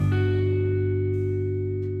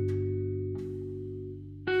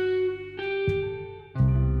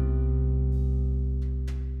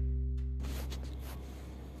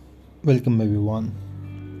Welcome everyone.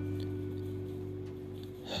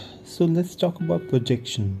 So let's talk about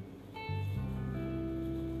projection.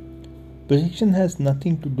 Projection has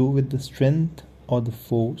nothing to do with the strength or the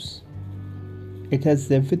force. It has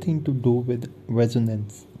everything to do with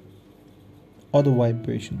resonance or the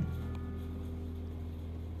vibration.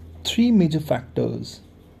 Three major factors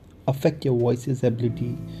affect your voice's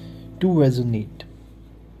ability to resonate.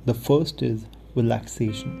 The first is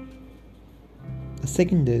relaxation. The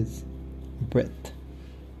second is breath.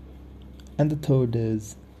 And the third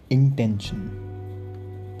is intention.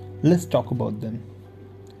 Let's talk about them.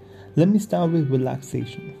 Let me start with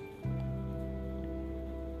relaxation.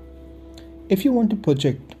 If you want to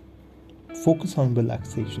project, focus on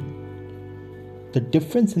relaxation. The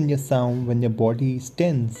difference in your sound when your body is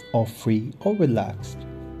tense or free or relaxed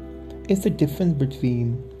is the difference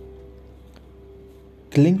between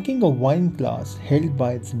clinking a wine glass held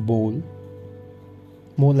by its bowl,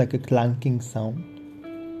 more like a clanking sound,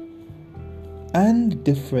 and the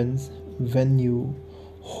difference when you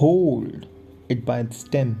hold it by its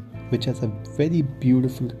stem, which has a very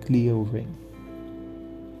beautiful clear ring.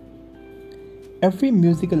 Every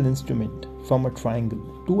musical instrument, from a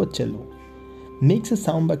triangle to a cello, makes a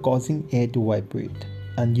sound by causing air to vibrate,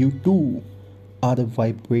 and you too are a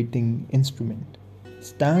vibrating instrument.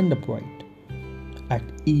 Stand upright, at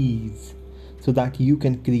ease, so that you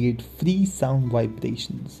can create free sound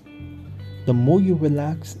vibrations. The more you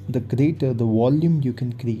relax, the greater the volume you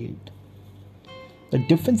can create. The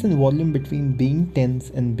difference in volume between being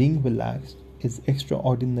tense and being relaxed is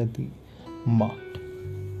extraordinarily marked.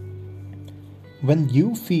 When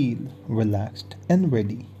you feel relaxed and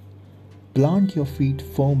ready, plant your feet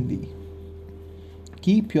firmly.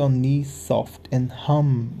 Keep your knees soft and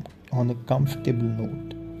hum on a comfortable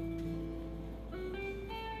note.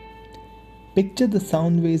 Picture the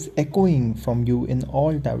sound waves echoing from you in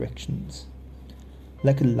all directions,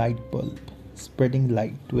 like a light bulb spreading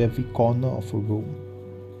light to every corner of a room.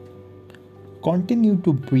 Continue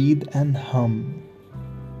to breathe and hum,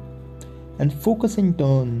 and focus in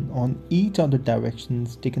turn on each of the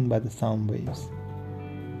directions taken by the sound waves.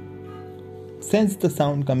 Sense the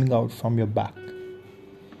sound coming out from your back.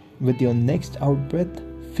 With your next out breath,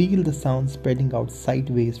 feel the sound spreading out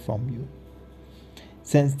sideways from you.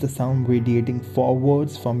 Sense the sound radiating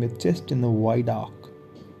forwards from your chest in a wide arc.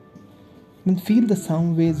 Then feel the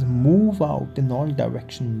sound waves move out in all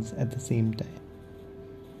directions at the same time.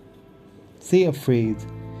 Say a phrase,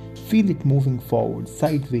 feel it moving forward,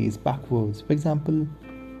 sideways, backwards. For example,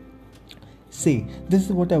 say, "This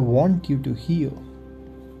is what I want you to hear."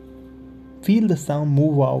 Feel the sound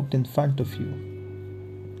move out in front of you.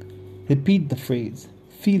 Repeat the phrase,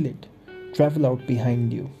 feel it travel out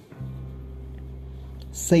behind you.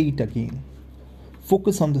 Say it again.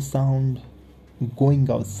 Focus on the sound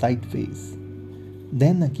going out sideways.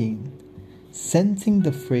 Then again, sensing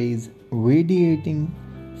the phrase radiating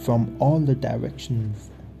from all the directions.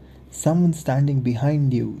 Someone standing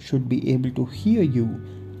behind you should be able to hear you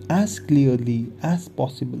as clearly as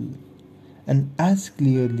possible, and as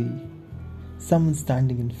clearly someone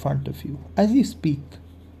standing in front of you. As you speak,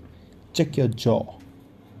 check your jaw.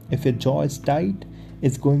 If your jaw is tight,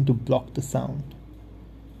 it's going to block the sound.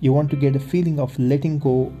 You want to get a feeling of letting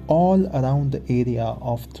go all around the area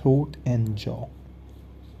of throat and jaw.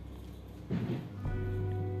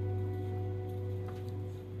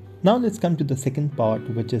 Now let's come to the second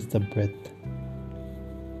part, which is the breath.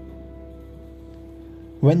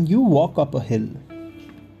 When you walk up a hill,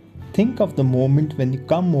 think of the moment when you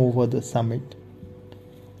come over the summit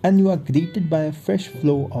and you are greeted by a fresh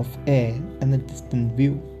flow of air and a distant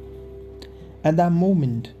view. At that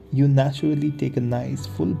moment, you naturally take a nice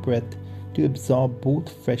full breath to absorb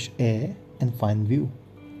both fresh air and fine view.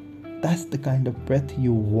 That's the kind of breath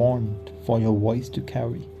you want for your voice to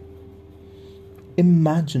carry.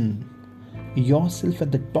 Imagine yourself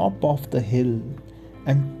at the top of the hill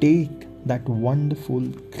and take that wonderful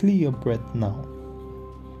clear breath now.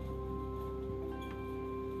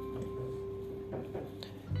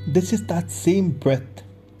 This is that same breath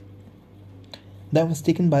that was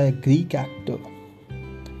taken by a Greek actor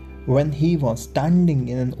when he was standing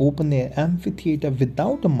in an open-air amphitheater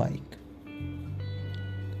without a mic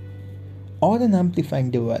or an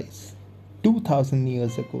amplifying device 2000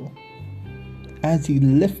 years ago. As he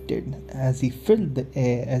lifted, as he filled the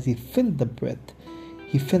air, as he filled the breath,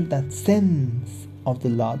 he felt that sense of the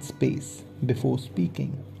large space before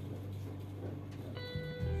speaking.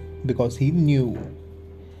 Because he knew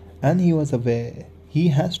and he was aware he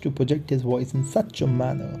has to project his voice in such a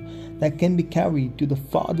manner that can be carried to the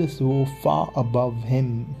farthest row far above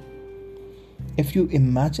him. If you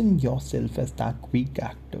imagine yourself as that Greek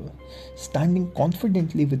actor, standing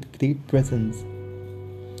confidently with great presence,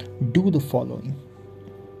 do the following.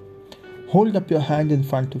 Hold up your hand in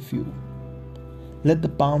front of you. Let the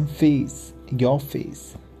palm face your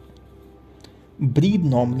face. Breathe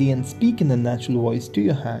normally and speak in a natural voice to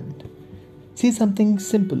your hand. Say something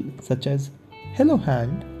simple such as, "Hello,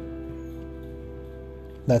 hand."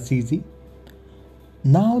 That's easy.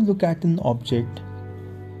 Now look at an object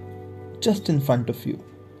just in front of you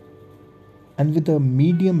and with a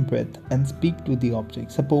medium breath and speak to the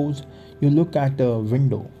object. Suppose you look at a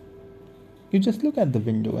window. You just look at the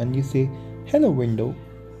window and you say, "Hello, window."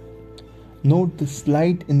 Note the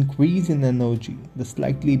slight increase in energy, the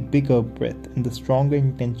slightly bigger breath, and the stronger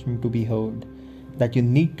intention to be heard that you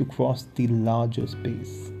need to cross the larger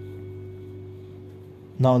space.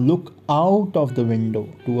 Now look out of the window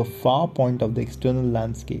to a far point of the external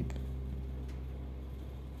landscape.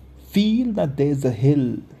 Feel that there's a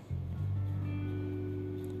hill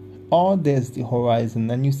or there's the horizon,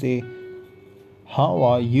 and you say, "How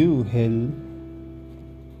are you, hill?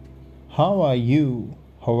 How are you,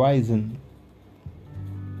 horizon?"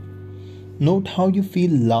 Note how you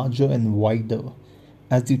feel larger and wider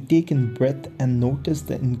as you take in breath and notice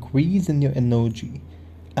the increase in your energy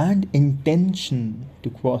and intention to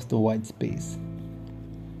cross the wide space.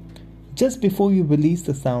 Just before you release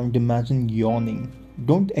the sound, imagine yawning.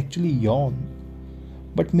 Don't actually yawn,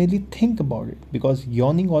 but merely think about it, because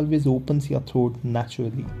yawning always opens your throat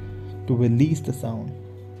naturally to release the sound.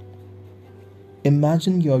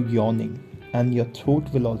 Imagine you're yawning and your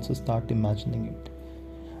throat will also start imagining it.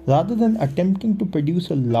 Rather than attempting to produce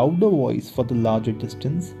a louder voice for the larger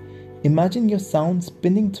distance, imagine your sound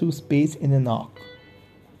spinning through space in an arc.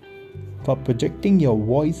 For projecting your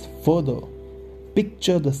voice further,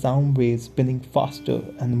 picture the sound waves spinning faster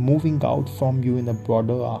and moving out from you in a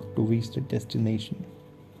broader arc to reach the destination.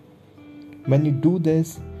 When you do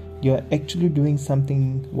this, you are actually doing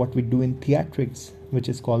something what we do in theatrics, which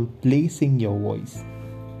is called placing your voice.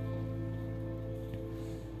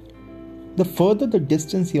 The further the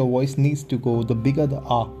distance your voice needs to go, the bigger the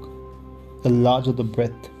arc, the larger the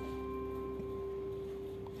breath.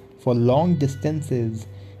 For long distances,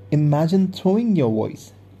 imagine throwing your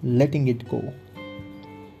voice, letting it go.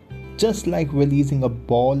 Just like releasing a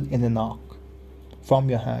ball in an arc from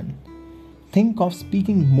your hand. Think of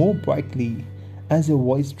speaking more brightly as your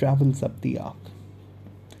voice travels up the arc.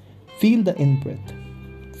 Feel the in-breath,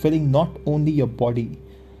 filling not only your body,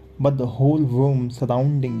 but the whole room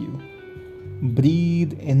surrounding you.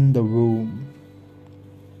 Breathe in the room.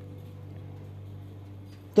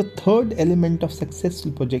 The third element of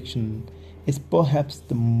successful projection is perhaps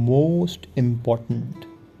the most important: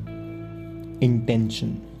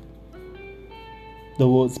 intention. The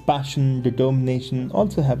words passion, determination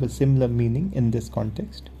also have a similar meaning in this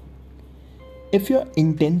context. If your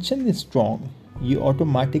intention is strong, you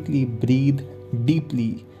automatically breathe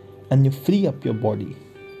deeply and you free up your body.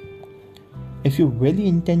 If you really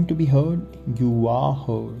intend to be heard, you are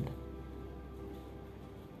heard.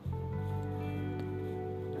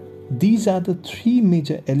 These are the three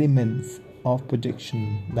major elements of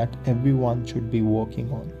projection that everyone should be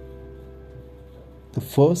working on. The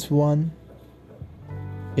first one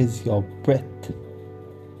is your breath.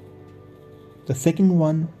 The second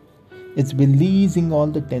one is releasing all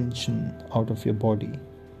the tension out of your body.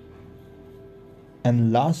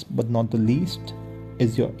 And last but not the least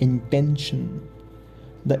is your intention.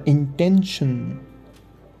 The intention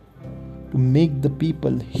to make the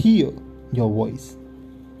people hear your voice.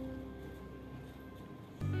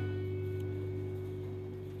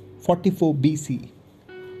 44 BC,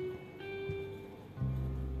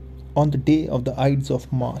 on the day of the Ides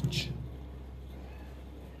of March,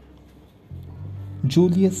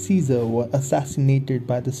 Julius Caesar was assassinated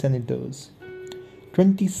by the senators.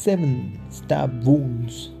 27 stab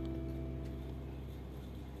wounds.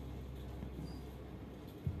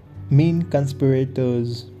 Main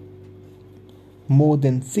conspirators, more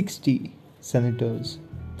than 60 senators,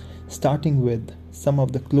 starting with some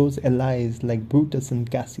of the close allies like Brutus and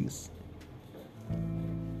Cassius.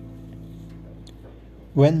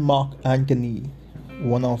 When Mark Antony,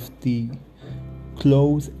 one of the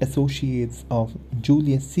close associates of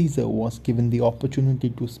Julius Caesar, was given the opportunity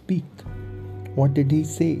to speak, what did he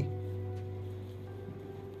say?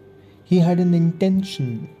 He had an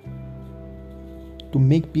intention to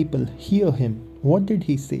make people hear him. What did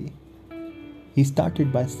he say? He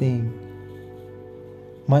started by saying,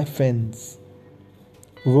 "My friends,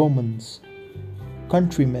 Romans,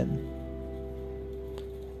 countrymen,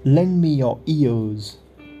 lend me your ears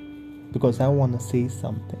because I want to say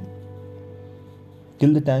something."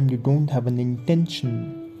 till the time you don't have an intention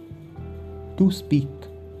to speak,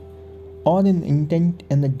 or an intent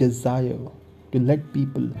and a desire to let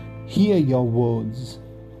people hear your words,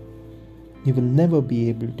 you will never be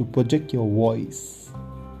able to project your voice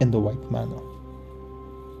in the right manner.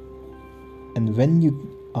 And when you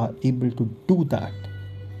are able to do that,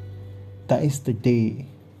 that is the day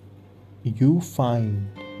you find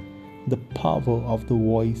the power of the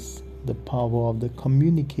voice, the power of the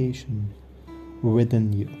communication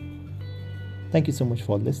within you. Thank you so much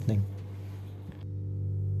for listening.